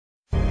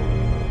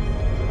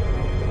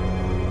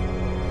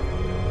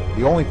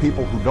The only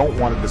people who don't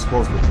want to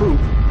disclose the truth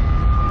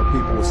are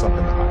people with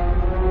something to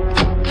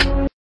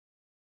hide.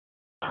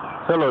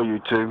 Hello,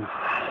 YouTube.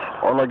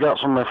 Well, I got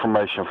some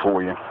information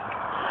for you.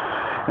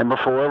 And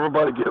before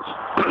everybody gets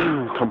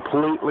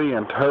completely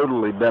and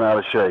totally bent out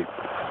of shape,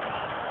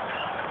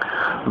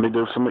 let me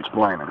do some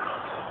explaining.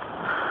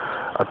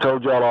 I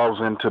told y'all I was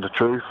into the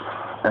truth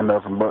and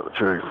nothing but the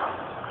truth.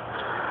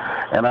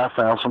 And I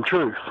found some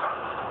truth.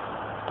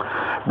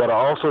 But I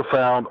also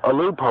found a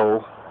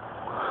loophole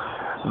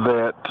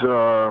that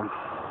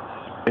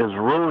is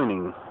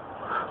ruining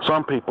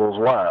some people's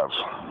lives.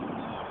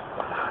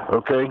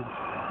 Okay?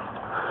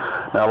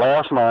 Now,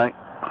 last night,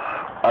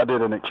 I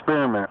did an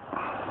experiment.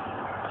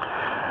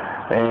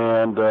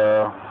 And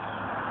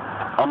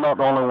I'm not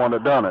the only one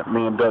that done it.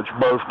 Me and Dutch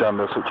both done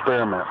this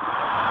experiment.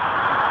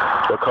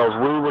 Because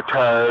we were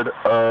tired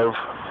of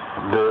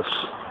this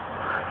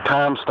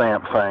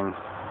timestamp thing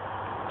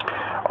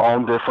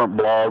on different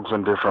blogs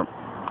and different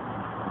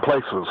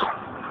places.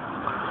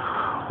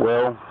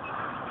 Well,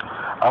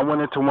 I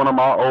went into one of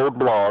my old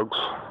blogs,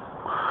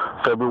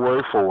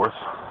 February 4th.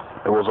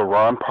 It was a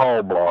Ron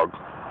Paul blog.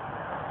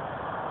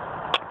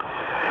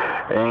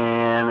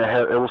 And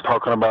it was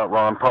talking about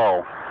Ron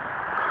Paul.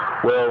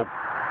 Well,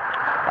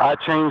 I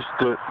changed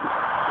it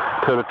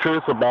to the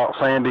truth about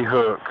Sandy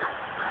Hook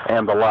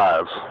and the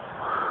lies,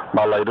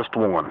 my latest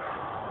one.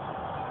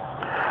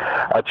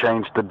 I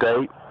changed the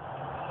date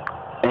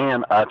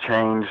and I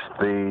changed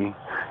the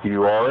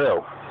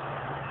URL.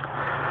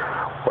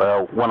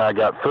 Well, when I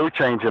got through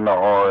changing the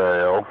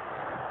URL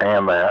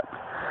and that,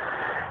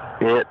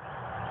 it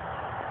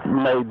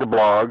made the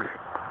blog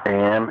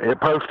and it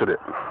posted it.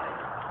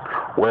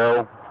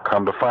 Well,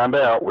 come to find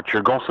out, what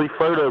you're going to see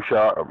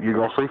Photoshop, you're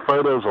going to see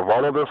photos of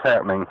all of this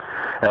happening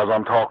as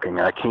I'm talking.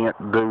 I can't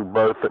do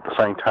both at the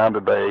same time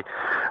today.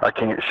 I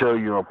can't show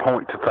you and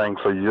point to things,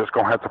 so you're just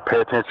going to have to pay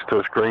attention to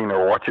the screen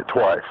or watch it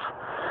twice.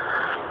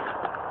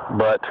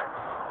 But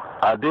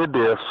I did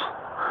this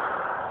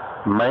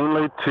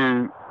mainly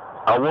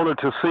I wanted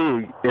to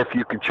see if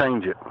you could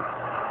change it.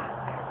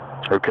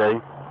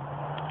 Okay?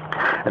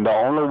 And the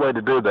only way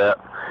to do that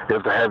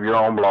is to have your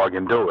own blog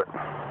and do it.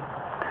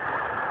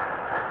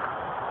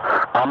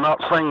 I'm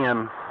not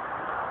saying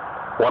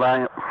what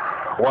I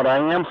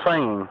am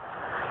saying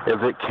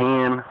is it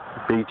can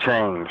be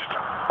changed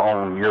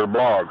on your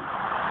blog.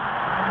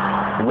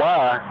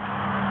 Why?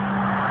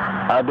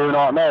 I do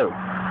not know.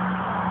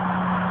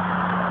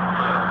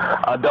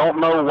 I don't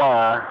know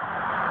why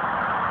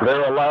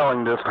they're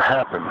allowing this to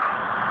happen.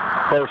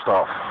 First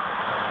off,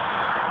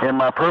 in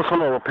my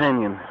personal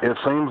opinion, it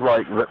seems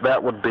like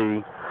that would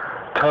be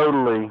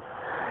totally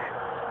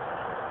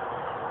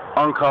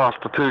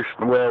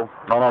unconstitutional. Well,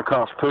 not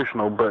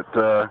unconstitutional, but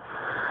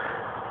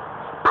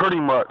pretty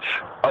much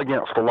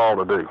against the law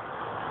to do.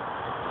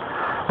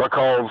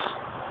 Because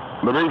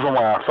the reason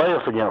why I say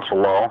it's against the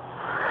law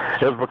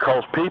is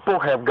because people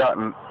have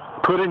gotten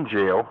put in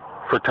jail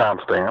for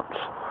timestamps.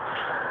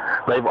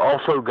 They've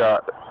also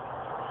got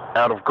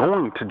out of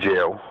going to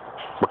jail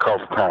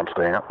because of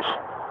timestamps.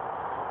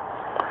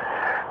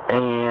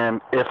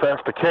 And if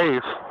that's the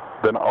case,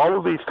 then all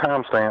of these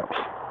timestamps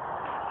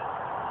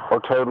are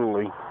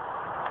totally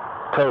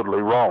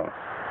wrong.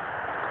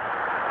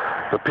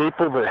 The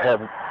people that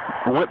have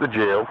went to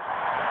jail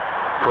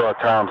for a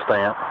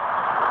timestamp,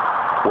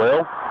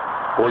 well,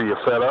 were you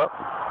set up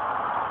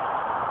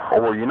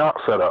or were you not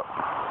set up?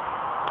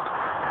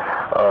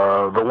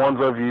 The ones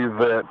of you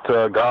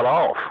that got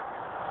off,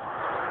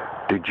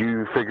 did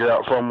you figure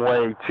out some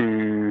way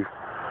to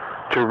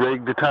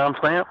rig the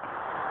timestamp,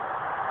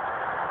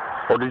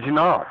 or did you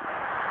not?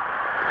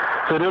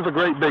 So there's a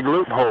great big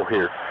loophole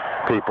here,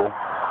 people.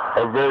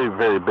 A very,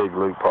 very big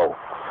loophole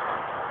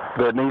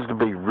that needs to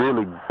be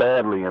really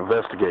badly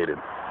investigated.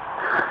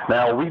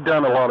 Now, we've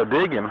done a lot of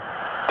digging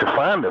to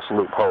find this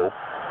loophole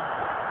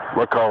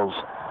because,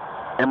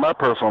 in my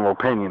personal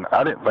opinion,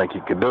 I didn't think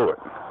you could do it.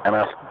 And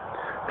I'm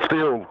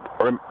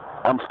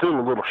still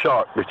a little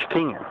shocked that you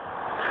can.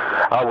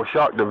 I was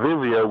shocked the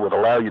Vimeo would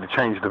allow you to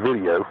change the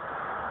video.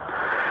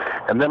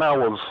 And then I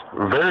was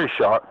very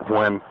shocked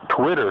when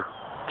Twitter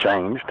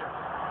changed.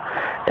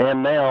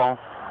 And now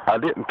I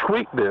didn't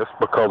tweet this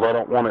because I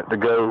don't want it to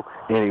go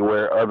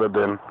anywhere other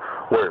than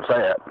where it's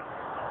at.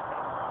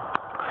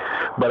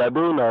 But I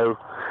do know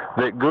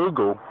that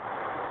Google,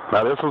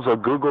 now this is a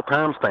Google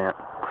timestamp,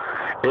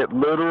 it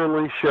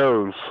literally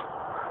shows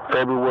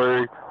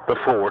February the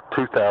 4th,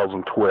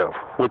 2012,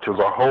 which is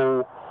a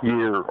whole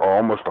year or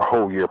almost a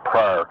whole year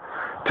prior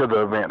to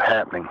the event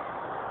happening.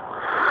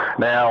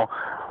 Now,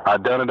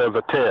 I've done it as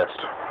a test,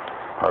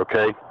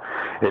 okay?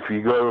 If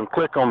you go and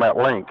click on that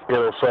link,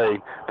 it'll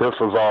say this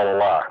is all a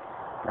lie.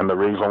 And the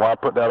reason why I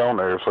put that on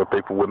there is so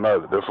people would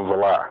know that this is a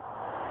lie.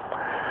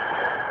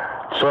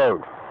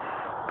 So,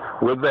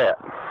 with that,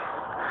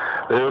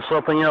 there was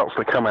something else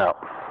that came out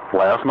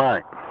last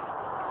night.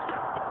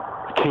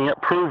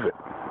 Can't prove it.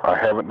 I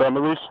haven't done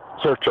the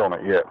research on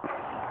it yet.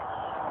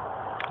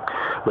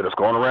 But it's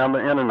going around the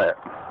internet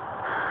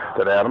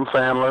that Adam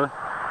Sandler,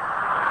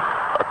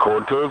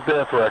 according to his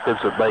death records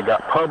that they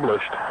got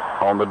published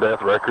on the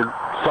death record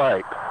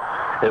site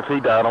is he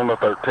died on the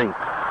 13th.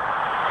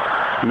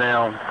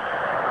 Now,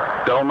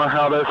 don't know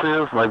how this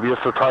is. Maybe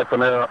it's a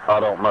typing error. I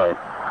don't know.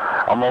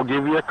 I'm going to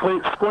give you a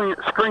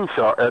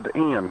screenshot at the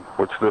end,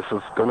 which this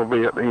is going to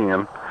be at the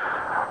end.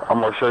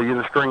 I'm going to show you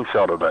the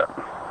screenshot of that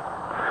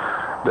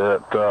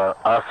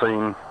I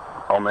seen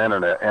on the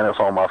internet, and it's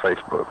on my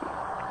Facebook.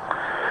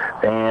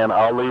 And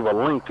I'll leave a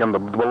link in the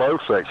below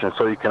section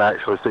so you can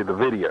actually see the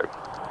video.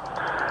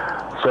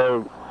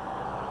 So,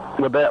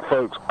 with that,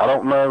 folks, I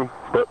don't know,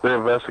 but the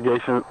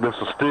investigation, this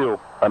is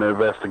still an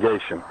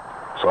investigation.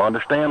 So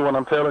understand what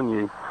I'm telling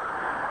you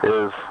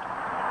is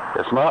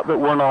it's not that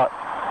we're not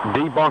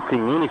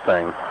debunking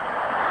anything.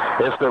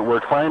 It's that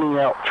we're finding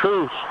out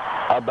truths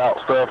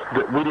about stuff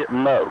that we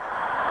didn't know,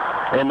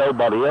 and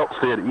nobody else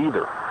did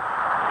either.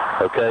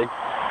 Okay?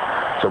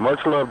 So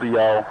much love to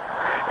y'all.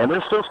 And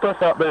there's still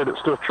stuff out there that's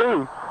still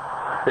true.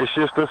 It's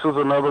just this is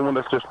another one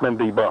that's just been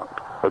debunked.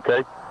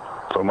 Okay?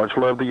 So much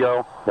love to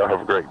y'all. Y'all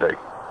have a great day.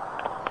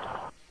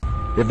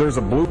 If there's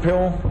a blue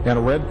pill and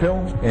a red pill,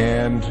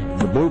 and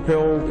the blue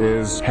pill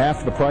is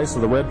half the price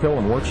of the red pill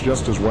and works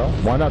just as well,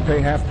 why not pay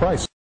half price?